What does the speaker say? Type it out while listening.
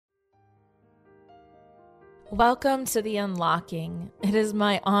Welcome to The Unlocking. It is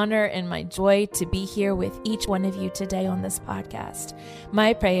my honor and my joy to be here with each one of you today on this podcast.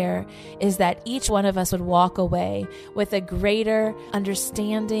 My prayer is that each one of us would walk away with a greater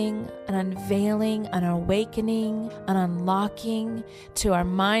understanding, an unveiling, an awakening, an unlocking to our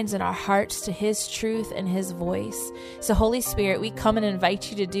minds and our hearts to His truth and His voice. So Holy Spirit, we come and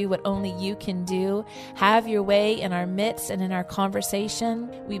invite you to do what only you can do. Have your way in our midst and in our conversation.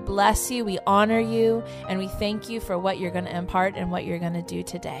 We bless you, we honor you, and we thank you for what you're going to impart and what you're going to do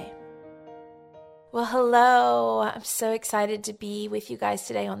today. Well, hello. I'm so excited to be with you guys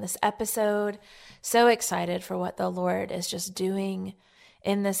today on this episode. So excited for what the Lord is just doing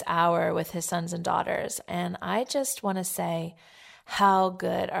in this hour with His sons and daughters. And I just want to say how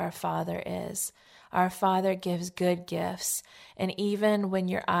good our Father is. Our Father gives good gifts. And even when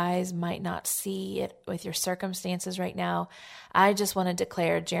your eyes might not see it with your circumstances right now, I just want to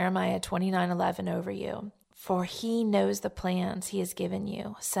declare Jeremiah 29:11 over you. For He knows the plans He has given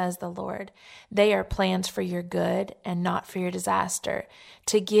you, says the Lord. They are plans for your good and not for your disaster,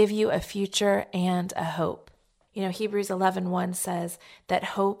 to give you a future and a hope. You know, Hebrews 11:1 says that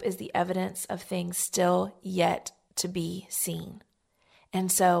hope is the evidence of things still yet to be seen.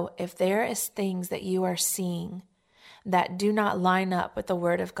 And so if there is things that you are seeing that do not line up with the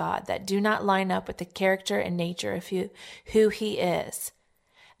Word of God, that do not line up with the character and nature of who He is,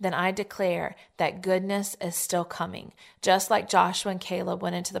 then I declare that goodness is still coming. Just like Joshua and Caleb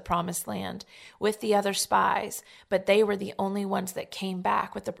went into the promised land with the other spies, but they were the only ones that came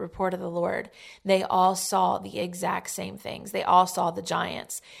back with the report of the Lord. They all saw the exact same things. They all saw the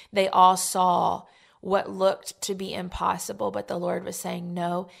giants. They all saw what looked to be impossible, but the Lord was saying,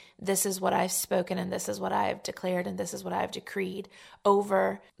 no, this is what I've spoken, and this is what I have declared, and this is what I have decreed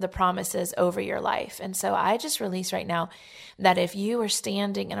over the promises over your life. And so I just release right now that if you are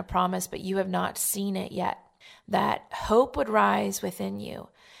standing in a promise, but you have not seen it yet, that hope would rise within you,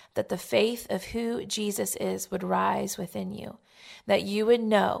 that the faith of who Jesus is would rise within you, that you would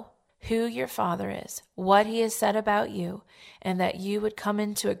know who your Father is, what He has said about you, and that you would come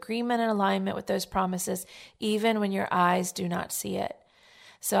into agreement and alignment with those promises, even when your eyes do not see it.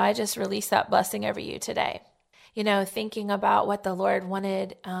 So I just release that blessing over you today. You know, thinking about what the Lord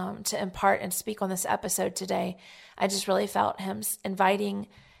wanted to impart and speak on this episode today, I just really felt Him inviting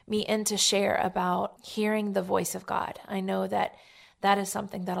me in to share about hearing the voice of God. I know that that is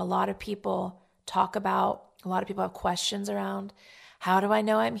something that a lot of people talk about. A lot of people have questions around. How do I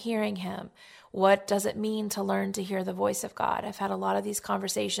know I'm hearing Him? What does it mean to learn to hear the voice of God? I've had a lot of these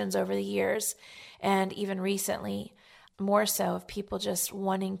conversations over the years, and even recently, more so, of people just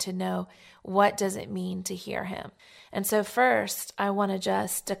wanting to know, what does it mean to hear Him? And so first, I want to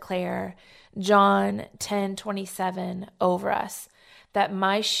just declare John 10:27 over us, that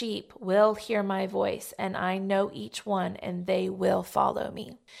my sheep will hear my voice, and I know each one, and they will follow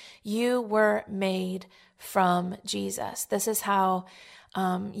me. You were made from Jesus. This is how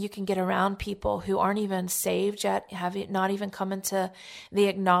you can get around people who aren't even saved yet, have not even come into the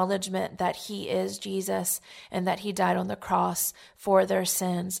acknowledgement that He is Jesus and that He died on the cross for their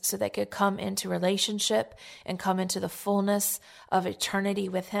sins so they could come into relationship and come into the fullness of eternity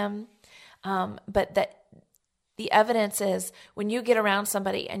with Him. But that the evidence is when you get around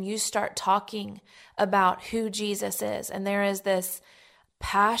somebody and you start talking about who Jesus is, and there is this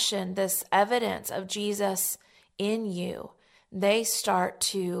passion, this evidence of Jesus in you, they start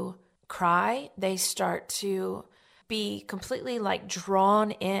to cry. They start to be completely like drawn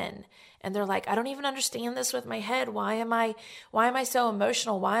in. And they're like, I don't even understand this with my head. Why am I so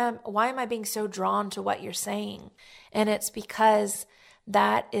emotional? Why am I being so drawn to what you're saying? And it's because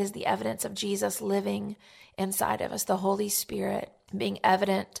that is the evidence of Jesus living inside of us, the Holy Spirit being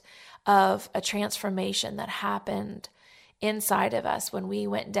evident of a transformation that happened inside of us when we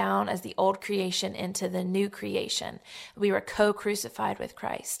went down as the old creation into the new creation. We were co-crucified with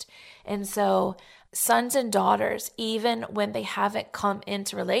Christ. And so sons and daughters, even when they haven't come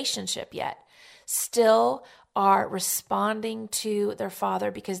into relationship yet, still are responding to their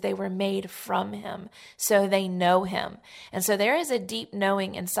Father because they were made from Him, so they know Him. And so there is a deep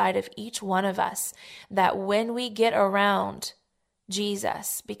knowing inside of each one of us that when we get around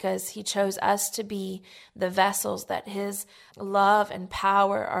Jesus, because He chose us to be the vessels that His love and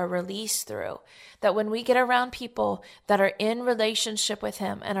power are released through, that when we get around people that are in relationship with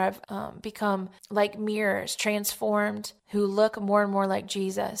Him and have become like mirrors, transformed, who look more and more like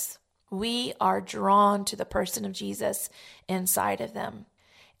Jesus, we are drawn to the person of Jesus inside of them.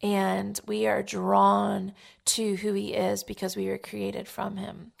 And we are drawn to who He is because we were created from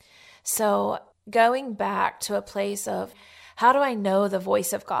Him. So going back to a place of, how do I know the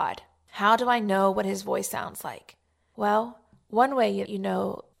voice of God? How do I know what his voice sounds like? Well, one way you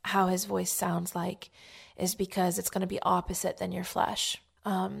know how his voice sounds like is because it's going to be opposite than your flesh.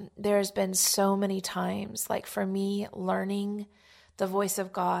 There's been so many times, like for me, learning the voice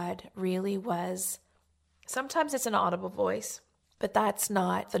of God really was, sometimes it's an audible voice, but that's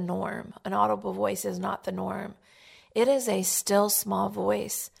not the norm. An audible voice is not the norm. It is a still small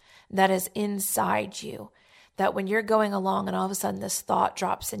voice that is inside you, that when you're going along and all of a sudden this thought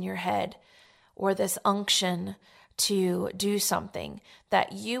drops in your head or this unction to do something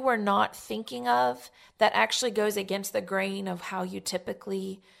that you were not thinking of, that actually goes against the grain of how you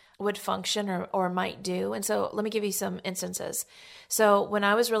typically would function or might do. And so let me give you some instances. So when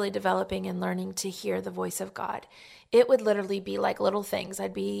I was really developing and learning to hear the voice of God, it would literally be like little things.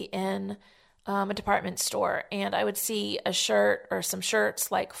 I'd be in a department store and I would see a shirt or some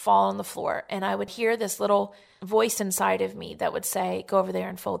shirts like fall on the floor, and I would hear this little voice inside of me that would say, go over there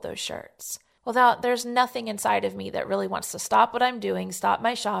and fold those shirts. Well, there's nothing inside of me that really wants to stop what I'm doing, stop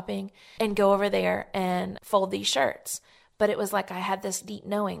my shopping, and go over there and fold these shirts. But it was like I had this deep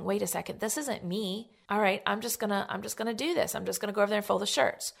knowing, wait a second, this isn't me. All right, I'm just gonna do this. I'm just gonna go over there and fold the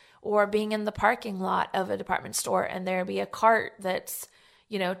shirts. Or being in the parking lot of a department store and there be a cart that's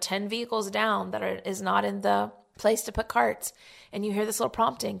 10 vehicles down that is not in the place to put carts. And you hear this little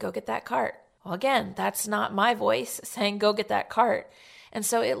prompting, go get that cart. Well, again, that's not my voice saying, go get that cart. And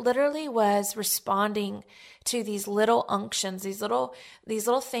so it literally was responding to these little unctions, these little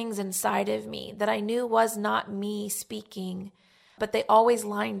things inside of me that I knew was not me speaking, but they always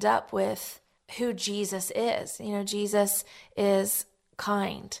lined up with who Jesus is. Jesus is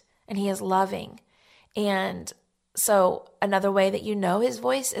kind and he is loving. And so another way that you know his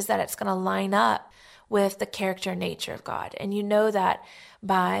voice is that it's going to line up with the character and nature of God. And you know that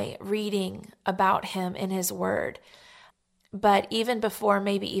by reading about him in his word. But even before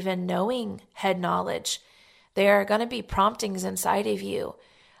maybe even knowing head knowledge, there are going to be promptings inside of you.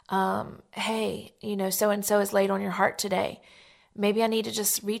 Hey, so-and-so is laid on your heart today. Maybe I need to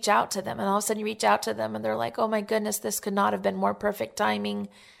just reach out to them. And all of a sudden you reach out to them and they're like, oh my goodness, this could not have been more perfect timing.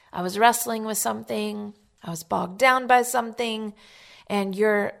 I was wrestling with something. I was bogged down by something, and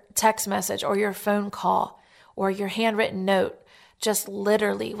your text message or your phone call or your handwritten note just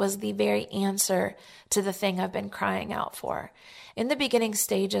literally was the very answer to the thing I've been crying out for. In the beginning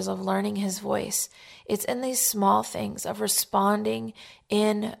stages of learning his voice, it's in these small things of responding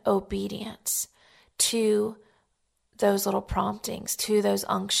in obedience to those little promptings, to those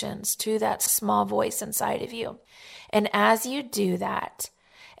unctions, to that small voice inside of you. And as you do that,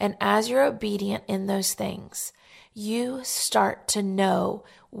 and as you're obedient in those things, you start to know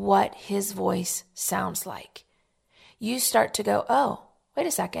what his voice sounds like. You start to go, oh, wait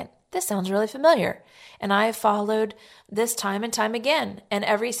a second, this sounds really familiar. And I have followed this time and time again. And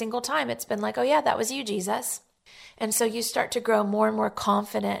every single time it's been like, oh yeah, that was you, Jesus. And so you start to grow more and more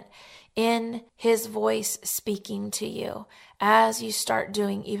confident in his voice speaking to you as you start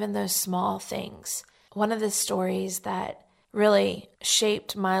doing even those small things. One of the stories that really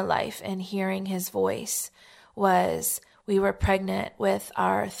shaped my life in hearing his voice was we were pregnant with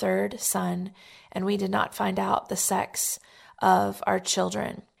our third son, and we did not find out the sex of our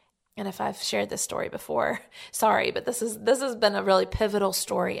children. And if I've shared this story before, sorry, but this has been a really pivotal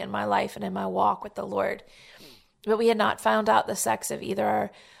story in my life and in my walk with the Lord. But we had not found out the sex of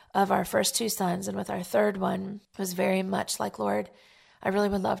either of our first two sons, and with our third one, it was very much like, Lord, I really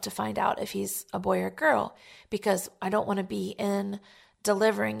would love to find out if he's a boy or a girl, because I don't want to be in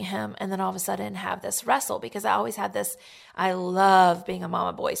delivering him and then all of a sudden have this wrestle, because I always had this, I love being a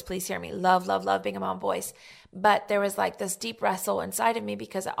mama boys. Please hear me. Love, love, love being a mama boys. But there was like this deep wrestle inside of me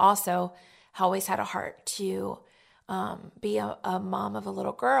because I also always had a heart to be a mom of a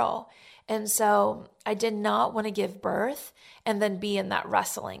little girl. And so I did not want to give birth and then be in that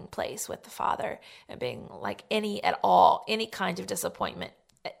wrestling place with the Father and being like any kind of disappointment,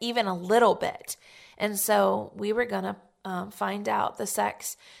 even a little bit. And so we were going to find out the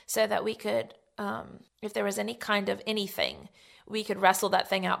sex so that we could, if there was any kind of anything, we could wrestle that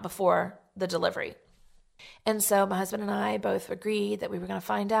thing out before the delivery. And so my husband and I both agreed that we were going to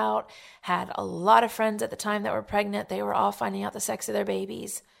find out, had a lot of friends at the time that were pregnant. They were all finding out the sex of their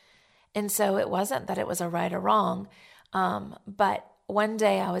babies. And so it wasn't that it was a right or wrong. But one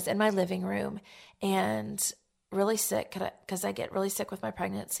day I was in my living room and really sick because I get really sick with my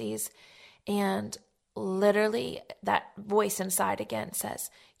pregnancies. And literally that voice inside again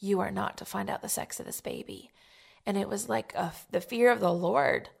says, you are not to find out the sex of this baby. And it was like the fear of the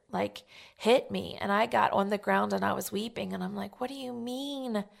Lord like hit me. And I got on the ground and I was weeping. And I'm like, what do you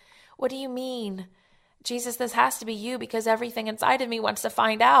mean? What do you mean? Jesus, this has to be you because everything inside of me wants to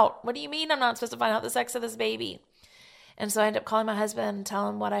find out. What do you mean I'm not supposed to find out the sex of this baby? And so I ended up calling my husband and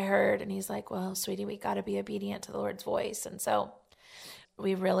telling him what I heard. And he's like, well, sweetie, we got to be obedient to the Lord's voice. And so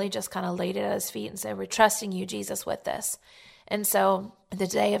we really just kind of laid it at his feet and said, we're trusting you, Jesus, with this. And so the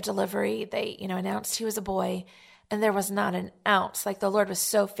day of delivery, they, announced he was a boy, and there was not an ounce. Like, the Lord was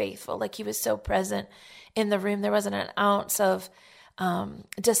so faithful. Like, he was so present in the room. There wasn't an ounce of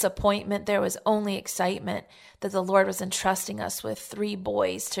disappointment. There was only excitement that the Lord was entrusting us with 3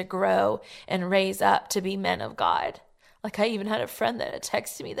 boys to grow and raise up to be men of God. Like, I even had a friend that had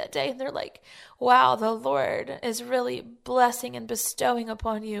texted me that day, and they're like, wow, the Lord is really blessing and bestowing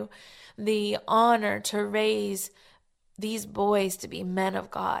upon you the honor to raise these boys to be men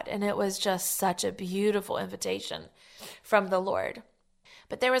of God. And it was just such a beautiful invitation from the Lord.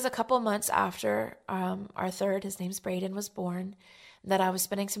 But there was a couple months after our third, his name's Braden, was born, that I was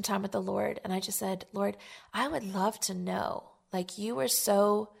spending some time with the Lord. And I just said, Lord, I would love to know, like, you were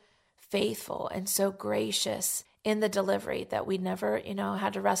so faithful and so gracious in the delivery that we never,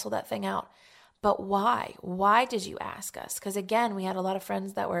 had to wrestle that thing out. But why? Why did you ask us? Because again, we had a lot of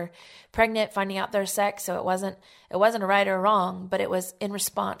friends that were pregnant, finding out their sex. So it wasn't a right or wrong, but it was in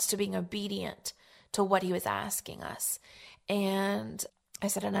response to being obedient to what he was asking us. And I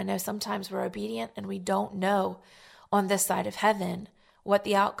said, and I know sometimes we're obedient and we don't know on this side of heaven what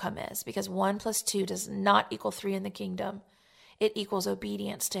the outcome is, because 1 + 2 does not equal 3 in the kingdom. It equals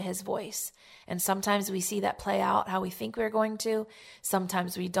obedience to his voice. And sometimes we see that play out how we think we're going to.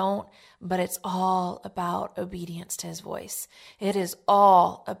 Sometimes we don't, but it's all about obedience to his voice. It is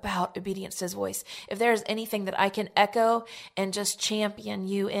all about obedience to his voice. If there's anything that I can echo and just champion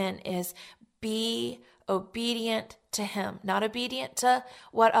you in, is be obedient to him, not obedient to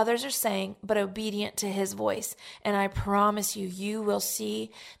what others are saying, but obedient to his voice. And I promise you, you will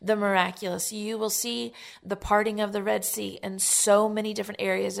see the miraculous. You will see the parting of the Red Sea in so many different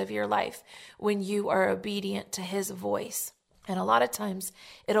areas of your life when you are obedient to his voice. And a lot of times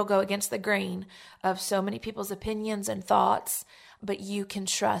it'll go against the grain of so many people's opinions and thoughts, but you can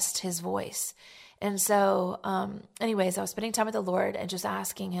trust his voice. And so, anyways, I was spending time with the Lord and just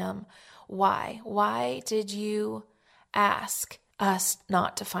asking him, why? Why did you ask us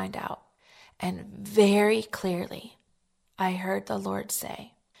not to find out? And very clearly, I heard the Lord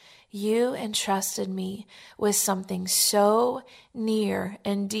say, you entrusted me with something so near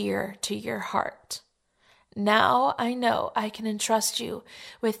and dear to your heart. Now I know I can entrust you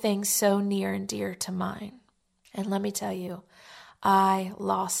with things so near and dear to mine. And let me tell you, I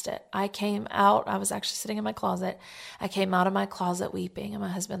lost it. I came out, I was actually sitting in my closet. I came out of my closet weeping, and my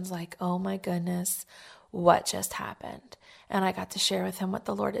husband's like, oh my goodness, what just happened? And I got to share with him what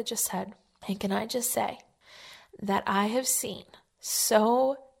the Lord had just said. And can I just say that I have seen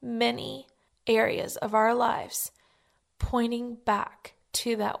so many areas of our lives pointing back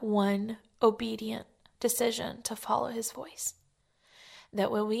to that one obedient decision to follow his voice. That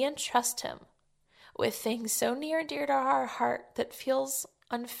when we entrust him with things so near and dear to our heart that feels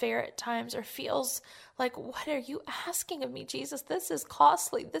unfair at times, or feels like, what are you asking of me, Jesus? This is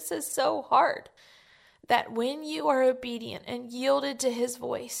costly. This is so hard. That when you are obedient and yielded to his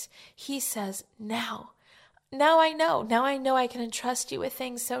voice, he says, now I know I can entrust you with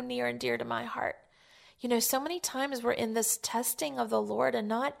things so near and dear to my heart. So many times we're in this testing of the Lord, and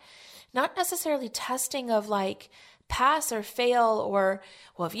not necessarily testing of like pass or fail, or,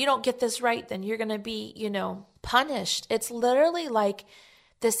 well, if you don't get this right, then you're going to be, punished. It's literally like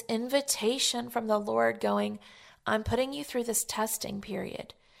this invitation from the Lord going, I'm putting you through this testing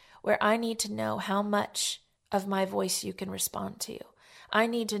period where I need to know how much of my voice you can respond to. I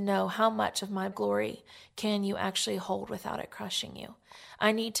need to know how much of my glory can you actually hold without it crushing you.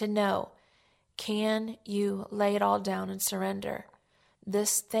 I need to know, can you lay it all down and surrender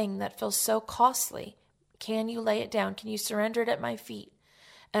this thing that feels so costly? Can you lay it down? Can you surrender it at my feet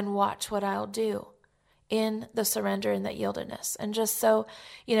and watch what I'll do in the surrender and that yieldedness? And just so,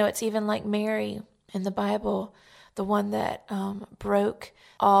 it's even like Mary in the Bible, the one that broke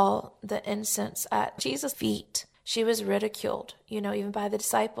all the incense at Jesus' feet. She was ridiculed, even by the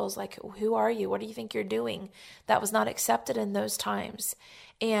disciples, like, who are you? What do you think you're doing? That was not accepted in those times.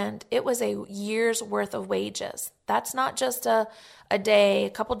 And it was a year's worth of wages. That's not just a day, a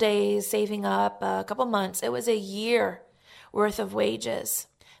couple days saving up, a couple months. It was a year worth of wages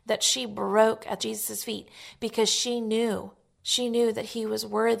that she broke at Jesus' feet, because she knew that he was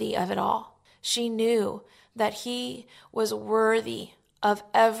worthy of it all. She knew that he was worthy of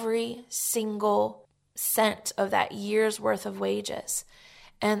every single cent of that year's worth of wages.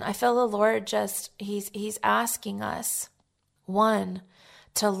 And I feel the Lord he's asking us, one,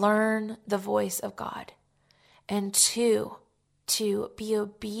 to learn the voice of God, and 2, to be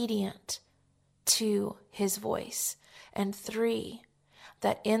obedient to his voice, and 3,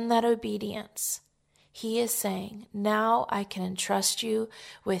 that in that obedience, he is saying, now I can entrust you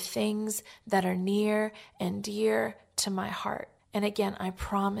with things that are near and dear to my heart. And again, I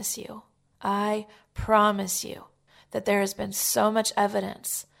promise you that there has been so much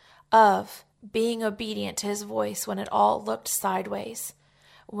evidence of being obedient to his voice when it all looked sideways,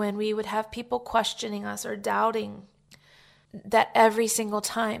 when we would have people questioning us or doubting, that every single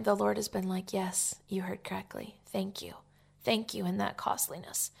time the Lord has been like, yes, you heard correctly. Thank you. Thank you in that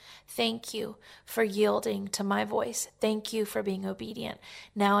costliness. Thank you for yielding to my voice. Thank you for being obedient.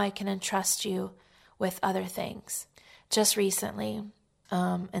 Now I can entrust you with other things. Just recently,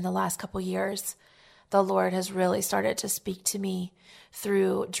 in the last couple years, the Lord has really started to speak to me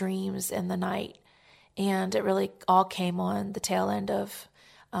through dreams in the night. And it really all came on the tail end of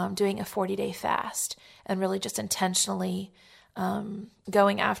doing a 40-day fast and really just intentionally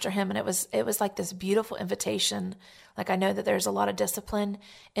going after him. And it was like this beautiful invitation. Like, I know that there's a lot of discipline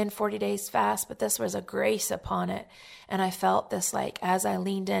in 40 days fast, but this was a grace upon it. And I felt this, like, as I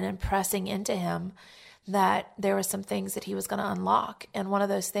leaned in and pressing into him, that there were some things that he was going to unlock. And one of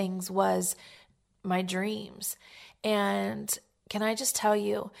those things was my dreams. And can I just tell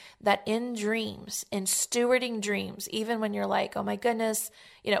you that in dreams, in stewarding dreams, even when you're like, oh my goodness,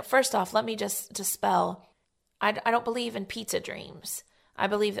 first off, let me just dispel, I don't believe in pizza dreams. I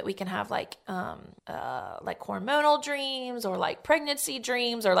believe that we can have like hormonal dreams, or like pregnancy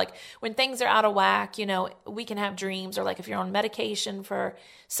dreams, or like when things are out of whack, we can have dreams, or like if you're on medication for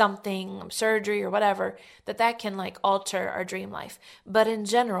something, surgery or whatever, that can like alter our dream life. But in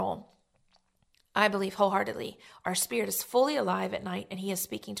general, I believe wholeheartedly our spirit is fully alive at night, and he is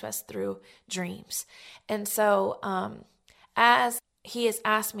speaking to us through dreams. And so as he has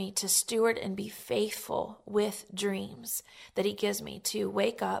asked me to steward and be faithful with dreams that he gives me, to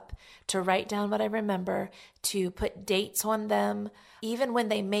wake up, to write down what I remember, to put dates on them, even when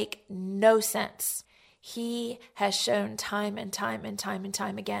they make no sense, he has shown time and time and time and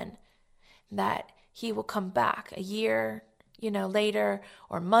time again that he will come back a year, later,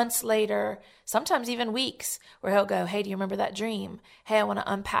 or months later, sometimes even weeks, where he'll go, hey, do you remember that dream? Hey, I want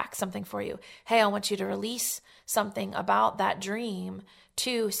to unpack something for you. Hey, I want you to release something about that dream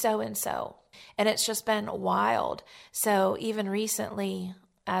to so-and-so. And it's just been wild. So even recently,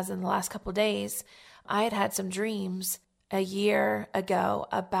 as in the last couple of days, I had some dreams a year ago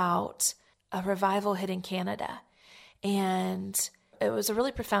about a revival hitting Canada. And it was a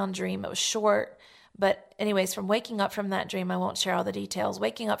really profound dream. It was short. But anyways, from waking up from that dream, I won't share all the details.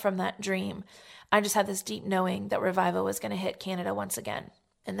 Waking up from that dream, I just had this deep knowing that revival was going to hit Canada once again.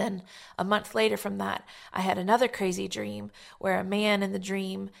 And then a month later from that, I had another crazy dream where a man in the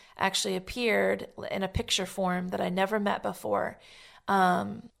dream actually appeared in a picture form that I never met before,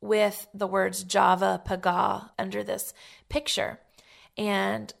 with the words Java Pagah under this picture,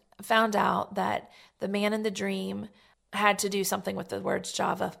 and found out that the man in the dream had to do something with the words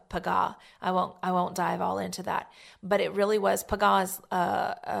Java Pagah. I won't dive all into that, but it really was, Pagah is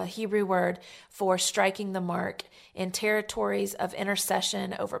a Hebrew word for striking the mark in territories of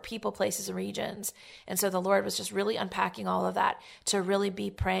intercession over people, places, and regions. And so the Lord was just really unpacking all of that to really be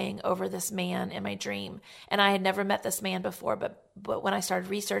praying over this man in my dream. And I had never met this man before, but when I started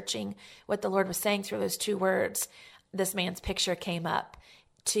researching what the Lord was saying through those two words, this man's picture came up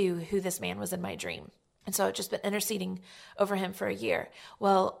to who this man was in my dream. And so I've just been interceding over him for a year.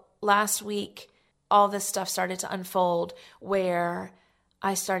 Well, last week, all this stuff started to unfold where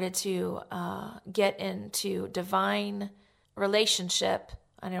I started to get into divine relationship.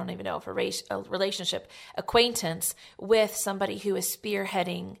 I don't even know if a relationship, acquaintance with somebody who is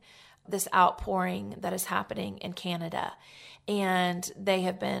spearheading this outpouring that is happening in Canada. And they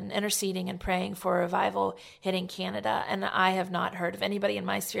have been interceding and praying for a revival hitting Canada. And I have not heard of anybody in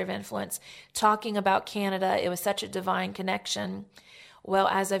my sphere of influence talking about Canada. It was such a divine connection. Well,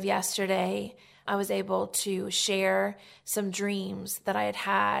 as of yesterday, I was able to share some dreams that I had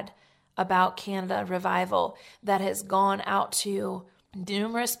had about Canada revival that has gone out to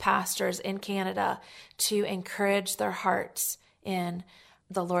numerous pastors in Canada to encourage their hearts in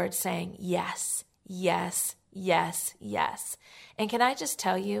the Lord saying, yes, yes, yes, yes. And can I just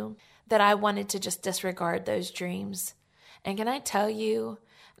tell you that I wanted to just disregard those dreams? And can I tell you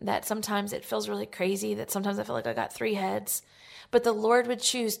that sometimes it feels really crazy, that sometimes I feel like I got three heads, but the Lord would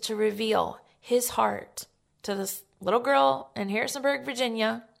choose to reveal his heart to this little girl in Harrisonburg,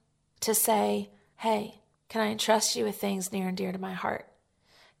 Virginia, to say, hey, can I entrust you with things near and dear to my heart?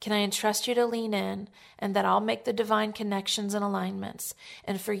 Can I entrust you to lean in, and that I'll make the divine connections and alignments,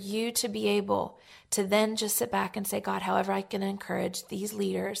 and for you to be able to then just sit back and say, God, however I can encourage these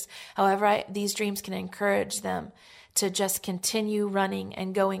leaders, however these dreams can encourage them to just continue running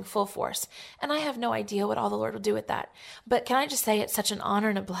and going full force. And I have no idea what all the Lord will do with that. But can I just say it's such an honor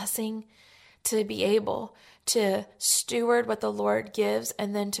and a blessing to be able to steward what the Lord gives,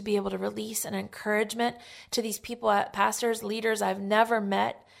 and then to be able to release an encouragement to these people, pastors, leaders I've never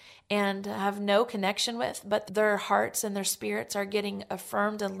met and have no connection with, but their hearts and their spirits are getting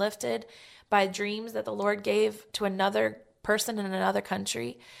affirmed and lifted by dreams that the Lord gave to another person in another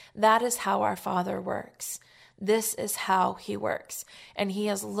country. That is how our Father works. This is how he works. And he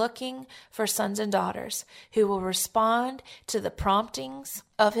is looking for sons and daughters who will respond to the promptings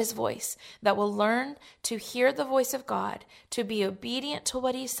of his voice, that will learn to hear the voice of God, to be obedient to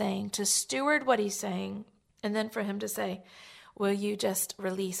what he's saying, to steward what he's saying, and then for him to say, will you just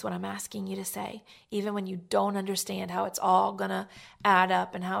release what I'm asking you to say, even when you don't understand how it's all going to add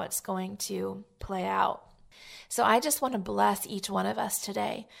up and how it's going to play out. So I just want to bless each one of us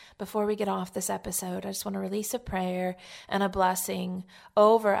today. Before we get off this episode, I just want to release a prayer and a blessing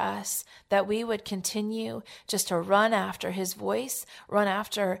over us, that we would continue just to run after his voice, run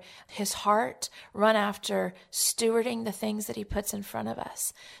after his heart, run after stewarding the things that he puts in front of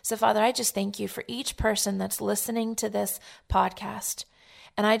us. So Father, I just thank you for each person that's listening to this podcast.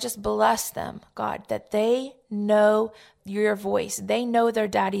 And I just bless them, God, that they know your voice. They know their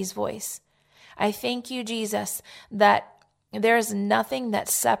daddy's voice. I thank you, Jesus, that there is nothing that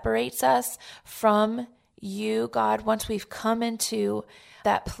separates us from you, God, once we've come into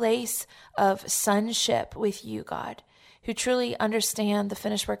that place of sonship with you, God, who truly understand the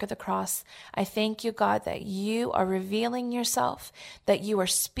finished work of the cross. I thank you, God, that you are revealing yourself, that you are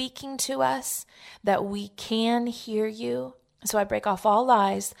speaking to us, that we can hear you. So I break off all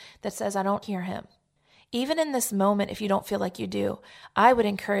lies that says I don't hear him. Even in this moment, if you don't feel like you do, I would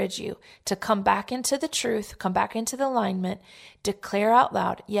encourage you to come back into the truth, come back into the alignment, declare out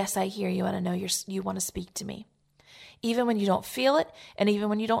loud, yes, I hear you and I know you want to speak to me. Even when you don't feel it and even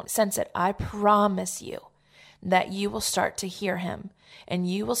when you don't sense it, I promise you that you will start to hear him and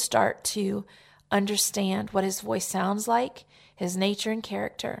you will start to understand what his voice sounds like, his nature and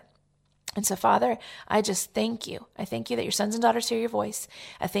character. And so, Father, I just thank you. I thank you that your sons and daughters hear your voice.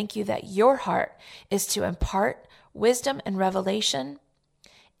 I thank you that your heart is to impart wisdom and revelation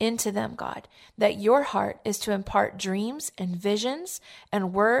into them, God. That your heart is to impart dreams and visions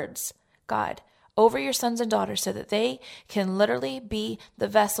and words, God, over your sons and daughters so that they can literally be the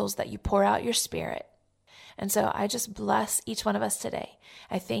vessels that you pour out your spirit. And so I just bless each one of us today.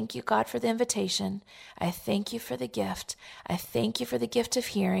 I thank you, God, for the invitation. I thank you for the gift. I thank you for the gift of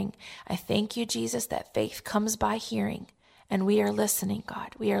hearing. I thank you, Jesus, that faith comes by hearing. And we are listening,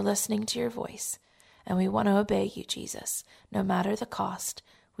 God. We are listening to your voice. And we want to obey you, Jesus. No matter the cost,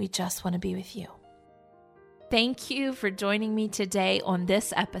 we just want to be with you. Thank you for joining me today on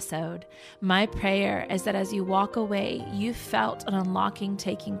this episode. My prayer is that as you walk away, you felt an unlocking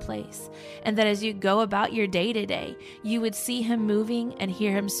taking place, and that as you go about your day to day, you would see him moving and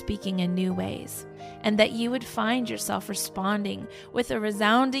hear him speaking in new ways, and that you would find yourself responding with a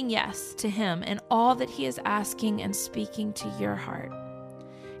resounding yes to him and all that he is asking and speaking to your heart.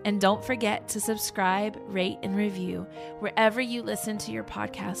 And don't forget to subscribe, rate, and review wherever you listen to your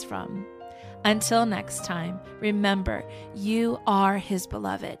podcast from. Until next time, remember, you are his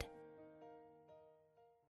beloved.